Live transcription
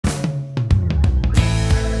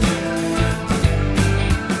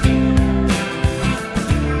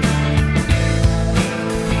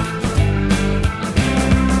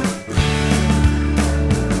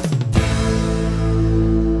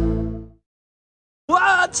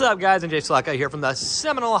What's up, guys? njslotguy here from the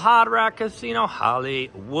Seminole Hard Rock Casino,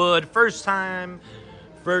 Hollywood. First time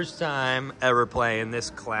ever playing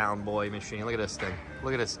this clown boy machine. Look at this thing.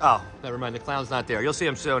 Look at this. Oh, never mind. The clown's not there. You'll see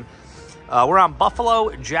him soon. We're on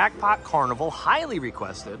Buffalo Jackpot Carnival. Highly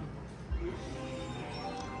requested.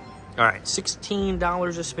 All right,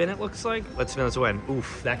 $16 a spin, it looks like. Let's spin this win.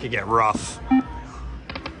 Oof, that could get rough.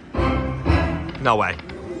 No way.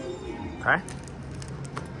 Okay.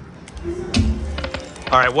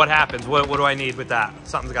 All right, what happens? What do I need with that?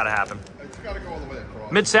 Something's got to happen. It's got to go all the way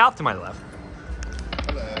across. Mid-south to my left.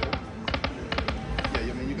 Hello. Yeah,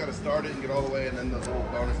 I mean, you got to start it and get all the way, and then the little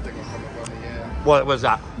bonus thing will come up on the end. What was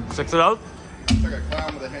that? 6 of those? It's like a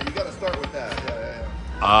clown with a hand. You got to start with that. Yeah.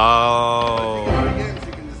 Oh. Again, so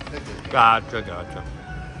you can just pick it. Gotcha.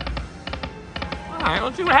 All right,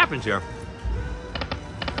 let's see what happens here.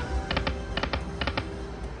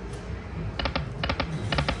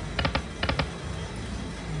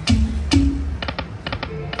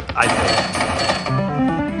 I did.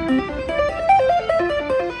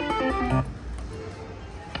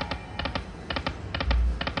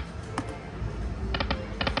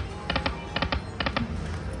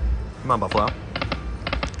 Come on, Buffalo.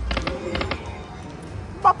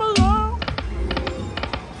 Buffalo!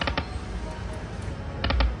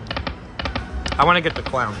 I want to get the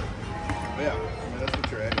clown. Yeah, I mean, that's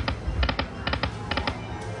what you're adding.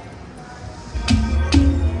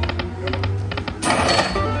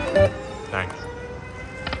 Thanks.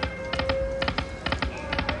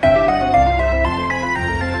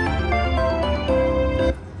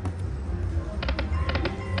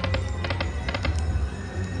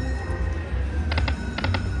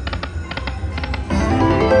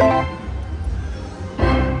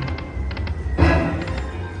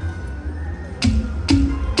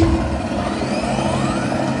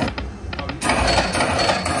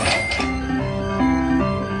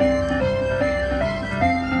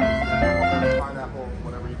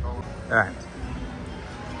 All right,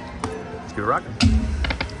 let's get rocking.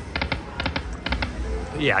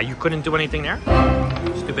 Yeah, you couldn't do anything there?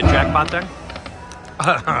 Stupid jackpot thing?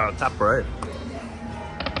 Top right.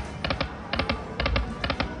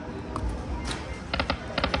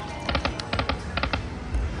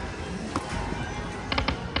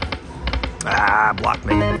 Ah, block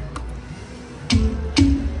me.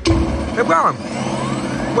 Hey, Brown.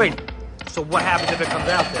 Wait, so what happens if it comes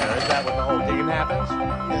out there? Is that when the whole game happens?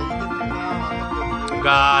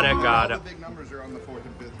 Got it. All the big numbers are on the 4th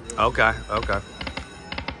and 5th. Really. Okay.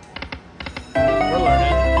 We're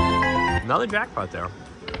learning. Another jackpot there. I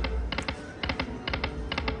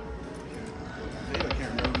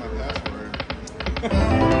can't remember my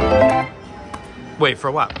password. Wait, for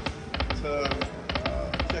what? To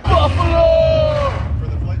check Buffalo! for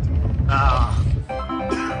the flight tomorrow. I'll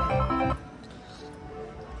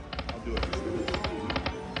do it.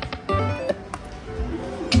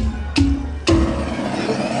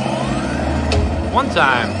 One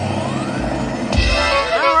time.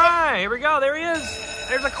 All right, here we go. There he is.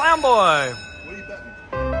 There's a clown boy. What are you betting?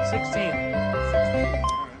 16. 16.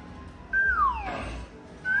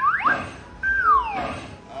 All right.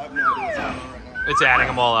 I have no idea what's happening right now. It's adding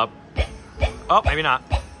them all up. Oh, maybe not.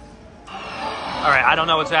 All right, I don't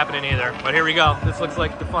know what's happening either, but here we go. This looks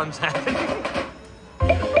like the fun's happening.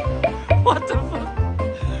 What the fuck?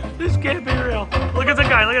 This can't be real. Look at the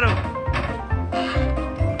guy. Look at him.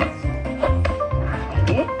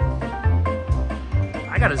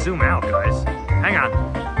 I gotta zoom out, guys. Hang on.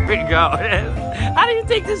 Here you go. How do you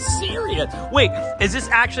take this serious? Wait, is this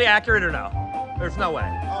actually accurate or no? There's no way.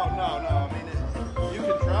 Oh, no. I mean, you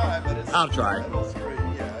can try, but it's... I'll try. It's straight.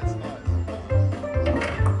 Yeah, it's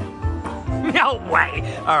not... No way.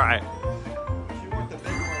 All right. If you want the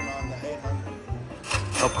big one on the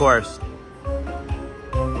 800. Of course.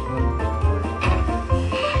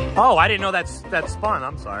 Oh, I didn't know that's spun.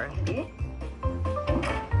 I'm sorry.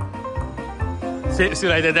 See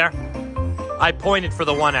what I did there? I pointed for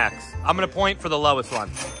the 1X. I'm going to point for the lowest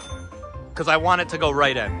one because I want it to go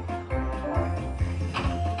right in.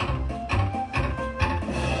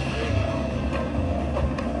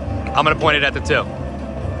 I'm going to point it at the 2.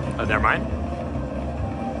 Oh, never mind.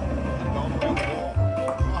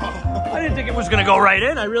 I didn't think it was going to go right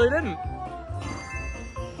in. I really didn't.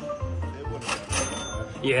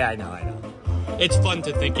 Yeah, I know. It's fun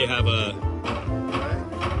to think you have a...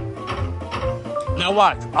 Now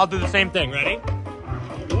watch. I'll do the same thing. Ready?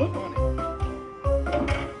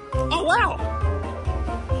 Oh, wow.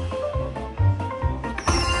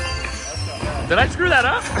 Did I screw that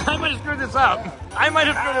up? I might have screwed this up.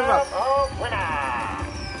 Oh, winner.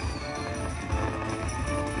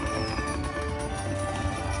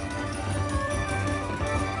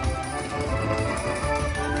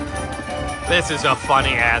 This is a funny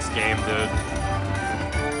ass game, dude.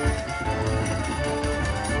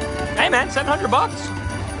 Hey man, $700.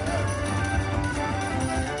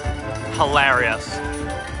 Hilarious. Oh,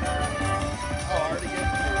 I already get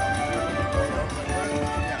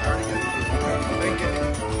Yeah, I already get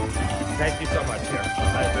Thank you so much, here.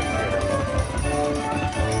 I appreciate it.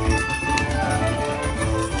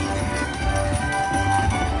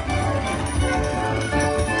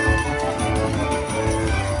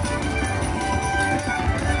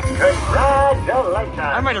 Congratulations.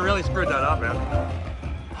 I might have really screwed that up, man.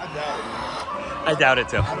 I doubt it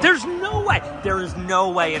too. There's no way. There is no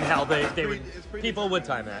way in hell they would. People would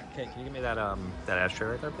time that. Okay, can you give me that that ashtray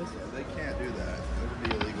right there, please? Yeah, they can't do that. That would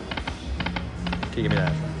be illegal. Can you give me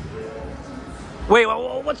that? Wait,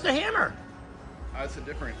 what's the hammer? It's a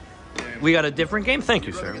different game. We got a different game. Thank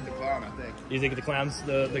you, You'd rather sir. get the clown, I think. You think the clown's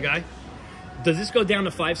the guy? Does this go down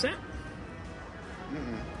to 5 cents?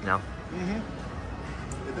 No.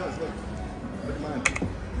 It does. Look. Look at mine.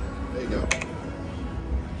 There you go.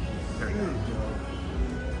 There we go.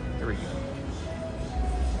 There we go.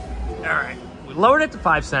 All right. We lowered it to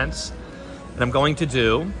 5 cents, and I'm going to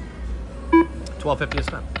do $12.50 a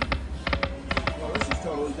spin. Well, this is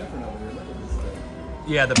totally different over here. Look at this thing.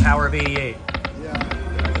 Yeah, the power of 88. Yeah.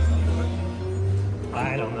 I just don't do it.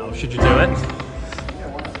 I don't know. Should you do it? Yeah,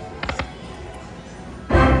 why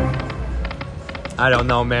not? I don't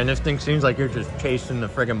know, man. This thing seems like you're just chasing the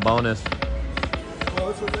friggin' bonus. Well,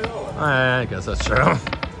 that's what they all are. I guess that's true.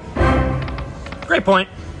 Great point.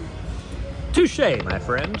 Touche, my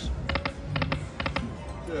friend.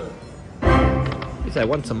 Dude. At least I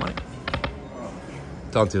won some money.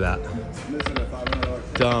 Don't do that. Missing a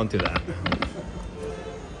 $500. Don't do that.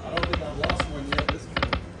 I don't think I've lost one yet this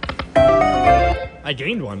game. I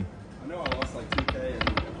gained one. I know I lost like 2K and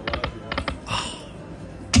a lot.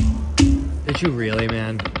 Did you really,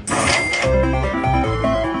 man? Up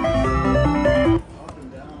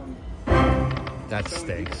and down. That So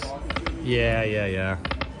many stinks. people talking to me, Yeah.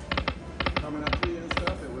 coming up to you and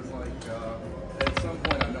stuff. It was like, at some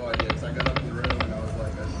point I know I did. So I got up in the room and I was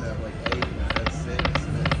like, I should have like 8 and I had 6.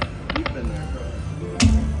 And then you've been there, bro.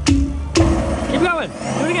 Keep going.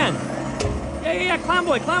 Do it again. Yeah. Clown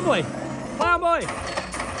boy. Clown boy.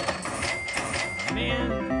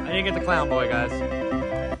 Man, I didn't get the clown boy, guys. Alright, I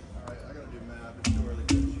gotta do math. It's too early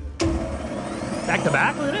to do shit. Back to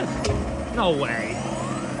back? Look at this. No way.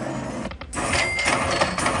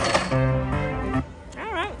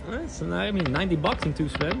 All right. So I mean, $90 in 2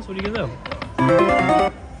 spins. What are you gonna do?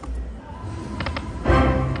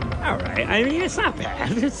 All right. I mean, it's not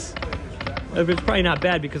bad. It's probably not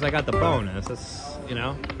bad because I got the bonus. It's, you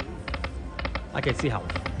know, I can see how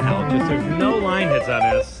just there's no line hits on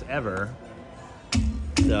this ever.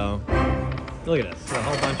 So look at this. A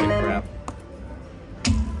whole bunch of crap.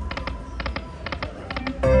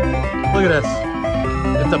 Look at this.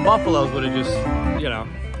 If the Buffaloes would have just, you know.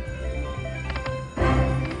 No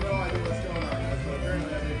idea what's going on, guys. So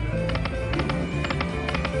apparently I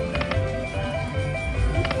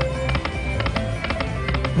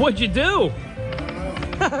didn't. What'd you do?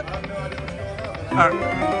 I have no idea what's going on. All right.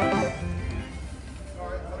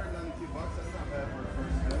 Alright, $192. That's not bad for a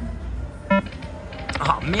first spin.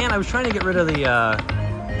 Oh man, I was trying to get rid of the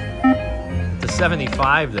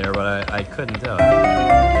 75 there, but I couldn't do it. That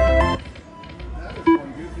is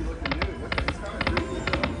one goofy looking dude. Look at, he's kind of creepy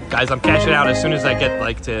though. Guys, I'm cashing out as soon as I get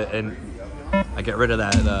and I get rid of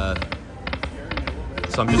that.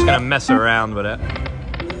 So I'm just gonna mess around with it.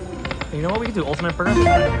 You know what? We can do ultimate progressive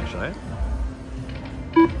actually.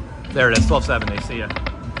 There it is, 1270. See ya. Oh,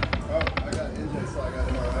 I got NJSLotguy. I got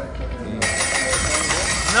him alright.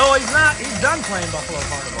 No, he's not. He's done playing Buffalo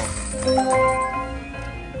Carnival.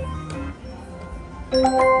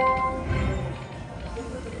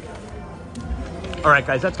 All right,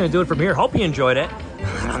 guys, that's going to do it from here. Hope you enjoyed it.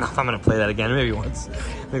 I don't know if I'm going to play that again. Maybe once.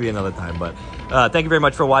 Maybe another time. But thank you very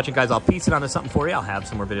much for watching, guys. I'll piece it onto something for you. I'll have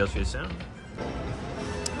some more videos for you soon.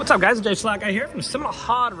 What's up, guys? njslotguy here from Seminole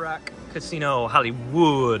Hard Rock Casino,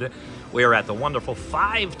 Hollywood. We are at the wonderful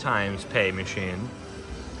 5 times pay machine.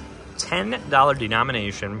 $10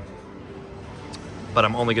 denomination. But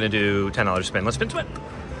I'm only going to do $10 spin. Let's spin to it.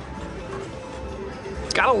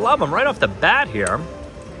 Gotta love them right off the bat here.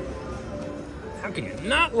 How can you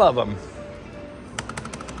not love them?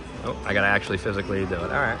 Oh, I gotta actually physically do it. All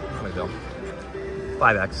right, I'm gonna go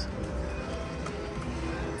 5x.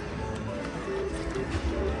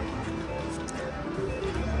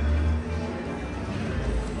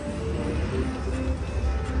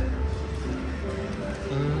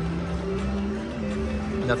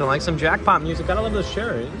 Nothing like some Jackpot music. Gotta love those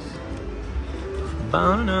cherries.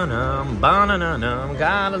 Ba-na-num, ba-na-na-num.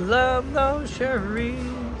 Gotta love those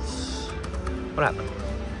cherries. What happened?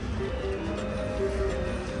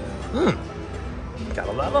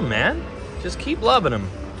 Gotta love them, man. Just keep loving them.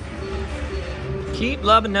 Keep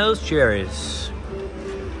loving those cherries.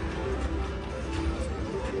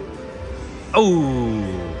 Oh,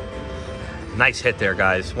 nice hit there,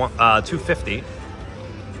 guys. 250.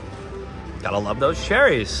 Gotta love those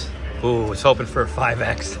cherries. Ooh, was hoping for a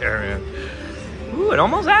 5X there, man. Ooh, it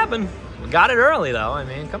almost happened. We got it early, though. I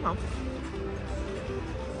mean, come on.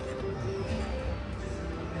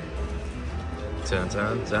 Dun,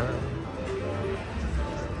 dun, dun.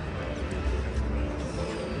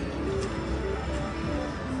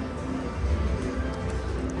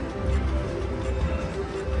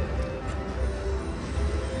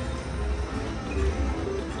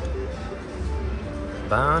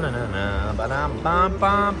 Ba-na-na-na,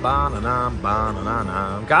 ba-dum-bum-bum, ba-na-na,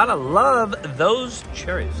 ba-na-na-na. Gotta love those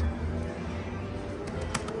cherries.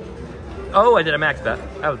 Oh, I did a max bet.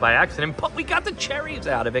 That was by accident, but we got the cherries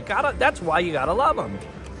out of it. That's why you gotta love them.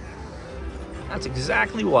 That's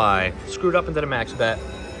exactly why. Screwed up into the max bet.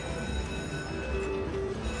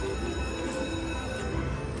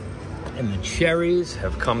 And the cherries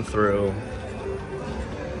have come through.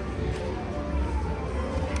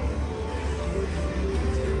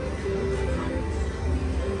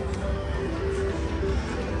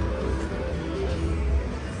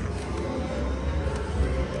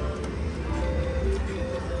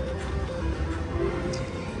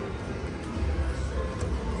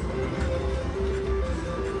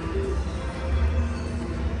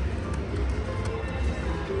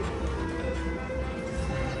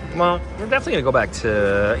 Well, we're definitely going to go back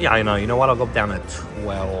to... Yeah, I know. You know what? I'll go down to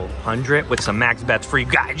 1,200 with some max bets for you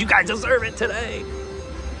guys. You guys deserve it today.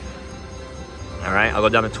 All right, I'll go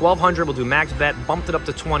down to 1,200. We'll do max bet. Bumped it up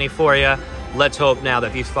to 20 for you. Let's hope now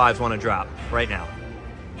that these 5s want to drop right now.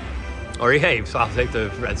 Or, hey, so I'll take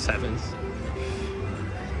the red 7s.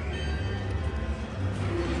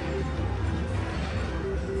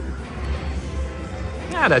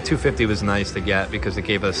 Yeah, that 250 was nice to get because it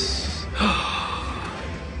gave us...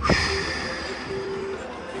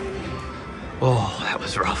 Oh, that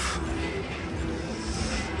was rough.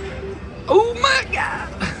 Oh my God.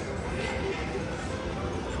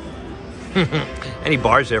 Any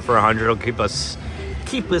bars there for 100 will keep us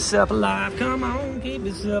up alive. Come on, keep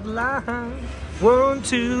yourself alive. 1,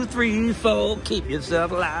 2, 3, 4, keep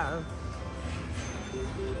yourself alive.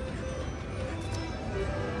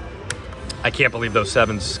 I can't believe those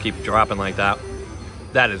 7s keep dropping like that.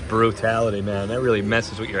 That is brutality, man. That really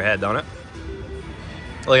messes with your head, don't it?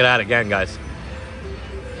 Look at that again, guys.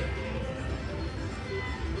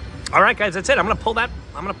 All right, guys, that's it. I'm gonna pull that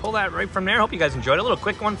right from there. Hope you guys enjoyed it. A little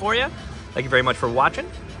quick one for you. Thank you very much for watching.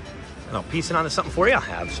 And I'll piece it onto something for you. I'll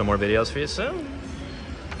have some more videos for you soon.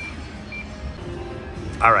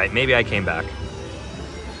 All right, maybe I came back.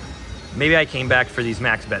 Maybe I came back for these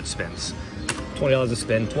max bet spins. $20 a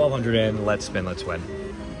spin, 1,200 in. Let's spin, let's win.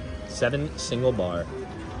 7 single bar.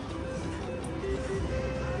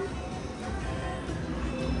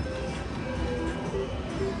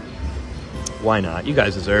 Why not? You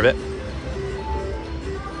guys deserve it.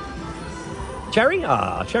 Cherry?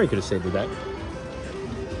 Ah, Cherry could have saved me that.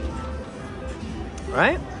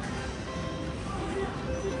 Right?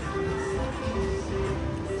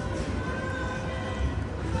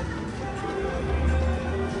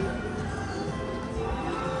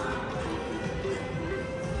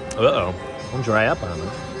 Uh-oh. Don't dry up on it.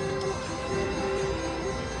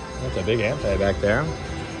 That's a big anti back there.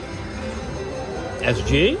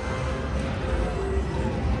 SG?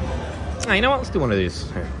 Oh, you know what? Let's do one of these.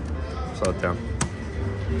 Here, slow it down.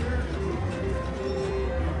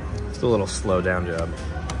 Let's do a little slow down job.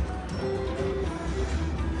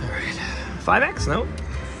 All right. 5X? Nope.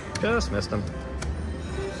 Just missed him.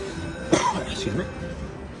 Excuse me.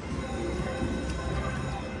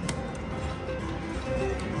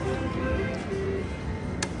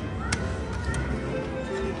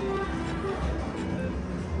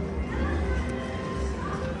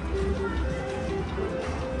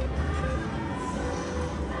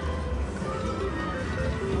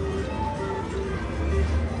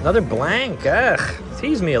 Another blank. Ugh.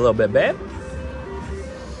 Tease me a little bit, babe.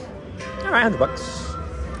 All right, $100.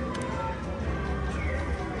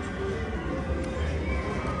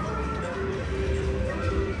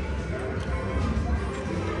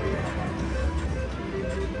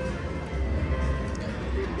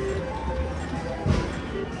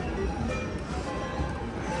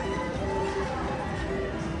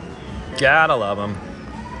 Gotta love them.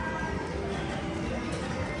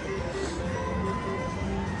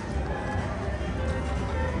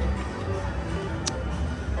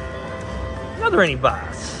 Not there any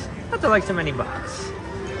bars. Not there like so many bars.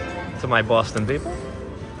 To my Boston people.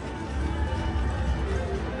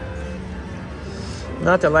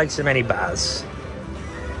 Not there like so many bars.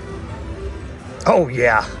 Oh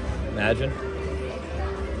yeah. Imagine.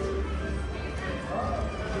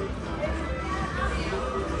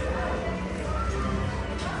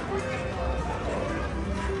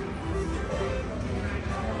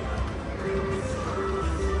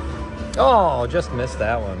 Oh, just missed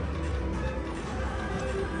that one.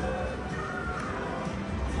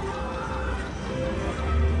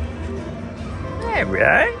 Hey,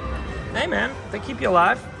 right? Hey, man, they keep you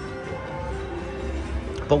alive.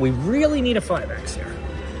 But we really need a 5X here.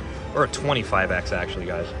 Or a 25X, actually,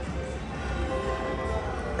 guys.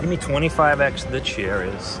 Give me 25X the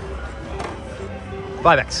cherries.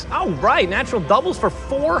 5X. All right, natural doubles for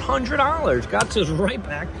 $400. Got us right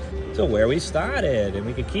back to where we started. And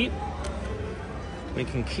we can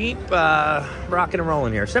keep rocking and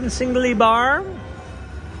rolling here. 7 singly bar.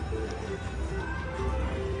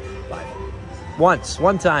 5.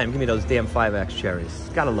 One time. Give me those damn 5X cherries.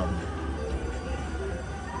 Gotta love them.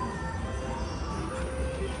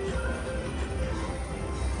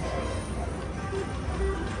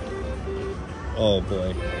 Oh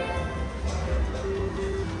boy.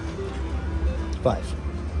 5.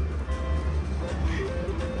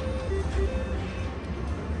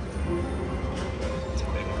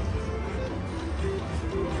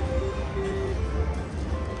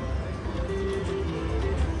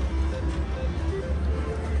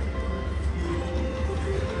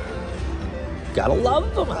 Gotta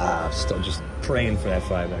love them. I'm still just praying for that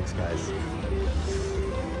 5X, guys.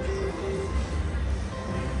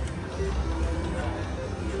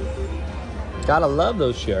 Gotta love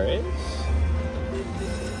those cherries.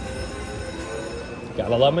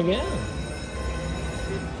 Gotta love them again.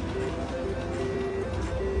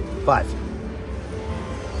 5.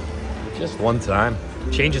 Just one time.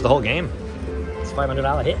 Changes the whole game. It's a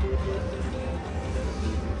 $500 hit.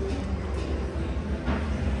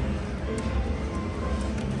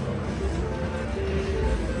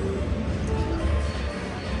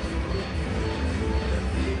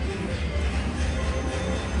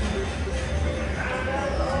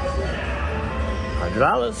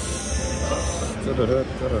 $100.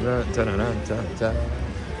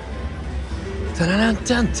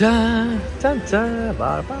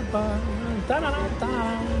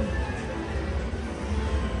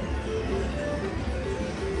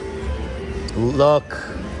 Look.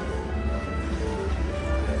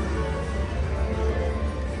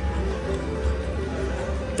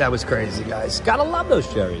 That was crazy, guys. Gotta love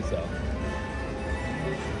those cherries, though.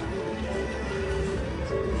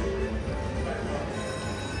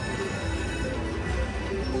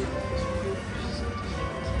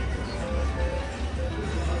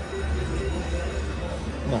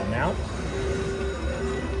 Come on now.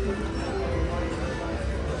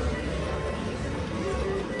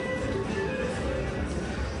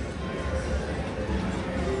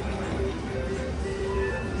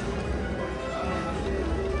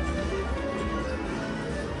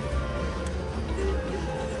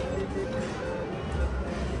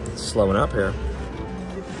 Slowing up here.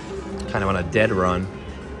 Kind of on a dead run.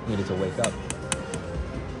 Needed to wake up.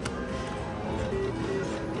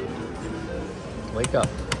 Wake up.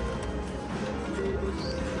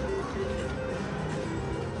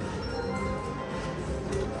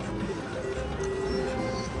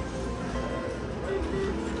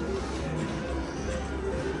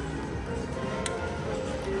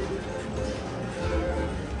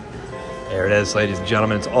 There it is, ladies and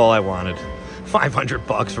gentlemen. It's all I wanted.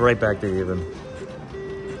 $500, right back to even.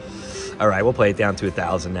 All right, we'll play it down to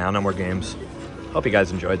 1,000 now. No more games. Hope you guys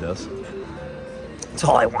enjoyed this. That's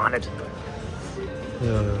all I wanted.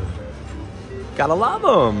 Gotta love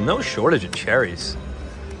them. No shortage of cherries.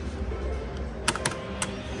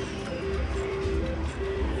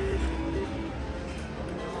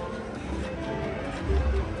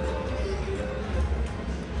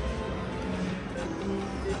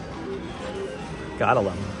 Gotta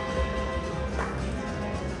love them.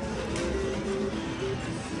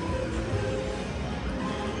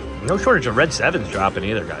 No shortage of red 7s dropping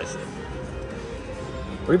either, guys.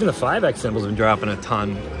 Or even the 5X symbols have been dropping a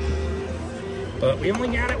ton. But we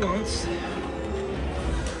only got it once.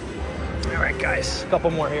 All right, guys. A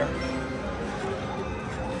couple more here.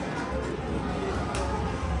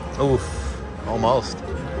 Oof. Almost.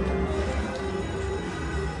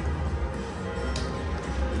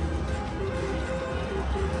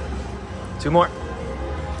 Two more.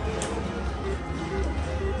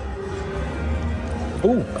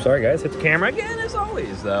 Ooh, sorry guys, hit the camera again as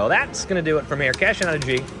always though. That's gonna do it from here. Cash in on a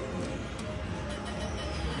G.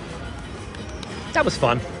 that was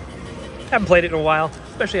fun. Haven't played it in a while,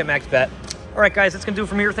 especially at max bet. All right, guys, that's going to do it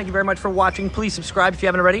from here. Thank you very much for watching. Please subscribe if you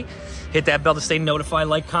haven't already. Hit that bell to stay notified,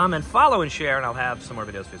 like, comment, follow, and share, and I'll have some more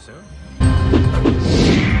videos for you soon.